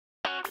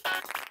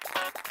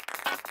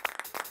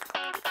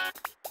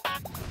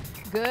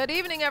Good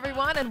evening,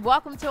 everyone, and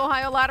welcome to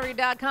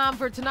OhioLottery.com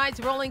for tonight's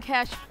Rolling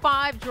Cash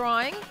 5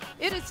 drawing.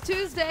 It is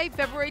Tuesday,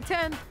 February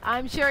 10th.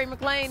 I'm Sherry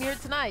McLean here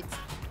tonight.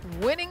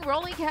 Winning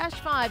Rolling Cash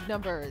 5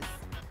 numbers.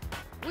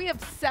 We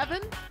have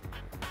 7,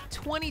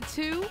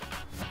 22,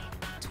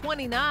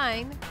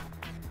 29,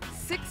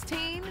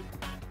 16,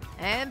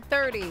 and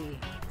 30.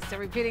 So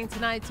repeating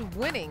tonight's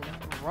winning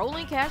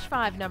Rolling Cash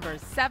 5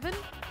 numbers: 7,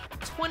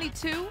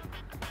 22,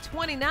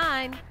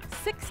 29,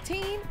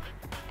 16,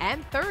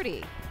 and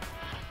 30.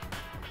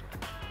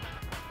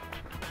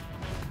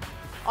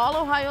 All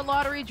Ohio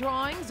Lottery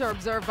drawings are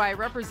observed by a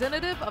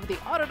representative of the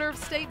Auditor of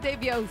State,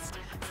 Dave Yost.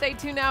 Stay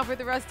tuned now for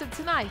the rest of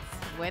tonight's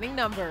winning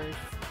numbers.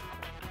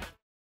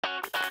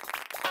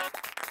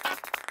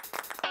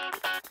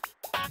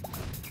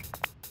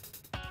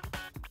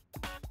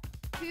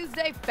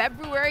 Tuesday,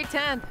 February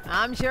 10th.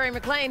 I'm Sherry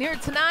McLean here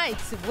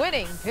tonight's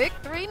winning Pick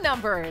 3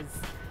 numbers.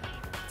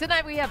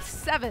 Tonight we have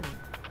 7,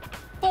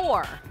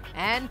 4,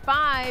 and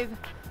 5.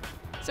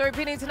 So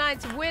repeating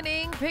tonight's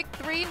winning Pick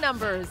 3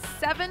 numbers: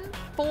 7,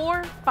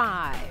 4,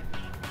 5.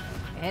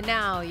 And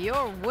now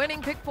your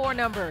winning Pick 4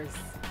 numbers: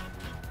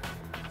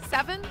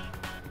 7,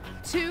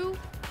 2,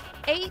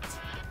 8,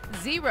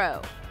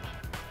 0.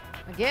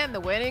 Again,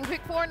 the winning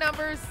Pick 4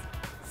 numbers: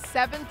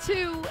 7,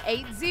 2,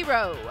 8,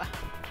 0.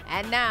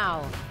 And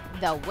now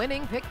the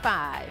winning Pick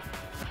 5: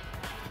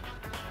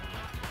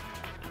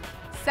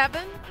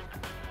 7,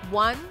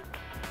 1,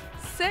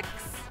 6,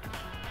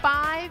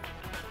 5,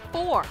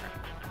 4.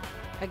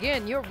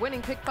 Again, your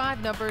winning Pick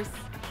 5 numbers: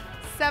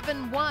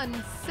 7,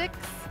 1, 6,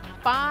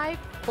 5,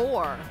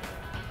 4.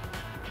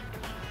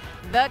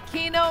 The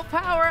Keno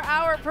Power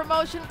Hour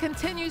promotion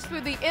continues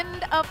through the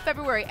end of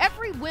February.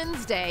 Every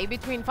Wednesday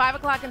between 5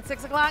 o'clock and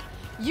 6 o'clock,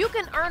 you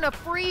can earn a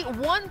free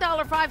 $1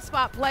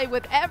 5-spot play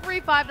with every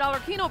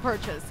 $5 Keno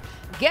purchase.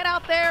 Get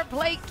out there,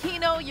 play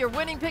Keno. Your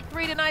winning Pick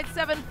 3 tonight: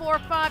 7, 4,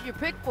 5. Your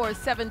Pick 4 is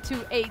 7,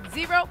 2, 8,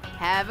 0.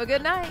 Have a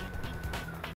good night.